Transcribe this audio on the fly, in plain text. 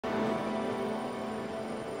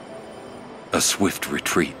A swift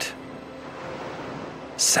retreat.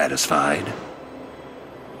 Satisfied?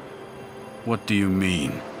 What do you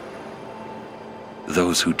mean?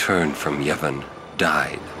 Those who turned from Yevon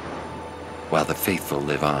died, while the faithful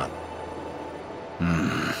live on.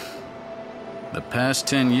 The past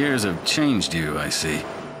 10 years have changed you, I see.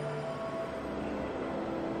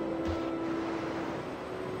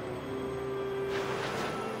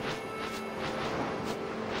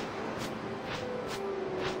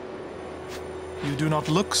 You do not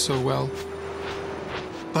look so well.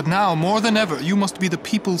 But now, more than ever, you must be the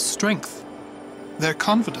people's strength, their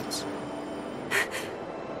confidence.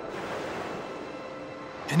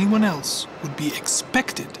 Anyone else would be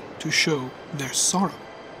expected to show their sorrow.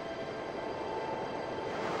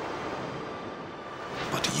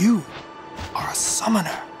 But you are a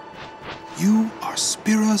summoner. You are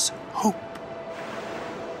Spira's hope.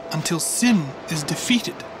 Until sin is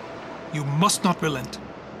defeated, you must not relent.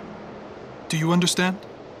 Do you understand?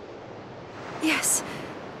 Yes,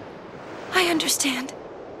 I understand.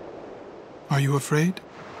 Are you afraid?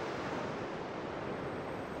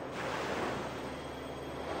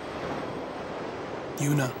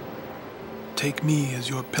 Yuna, take me as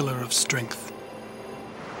your pillar of strength,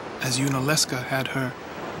 as Yunalesca had her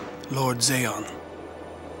Lord Zaon.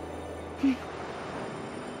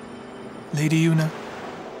 Lady Yuna,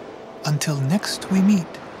 until next we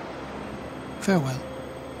meet, farewell.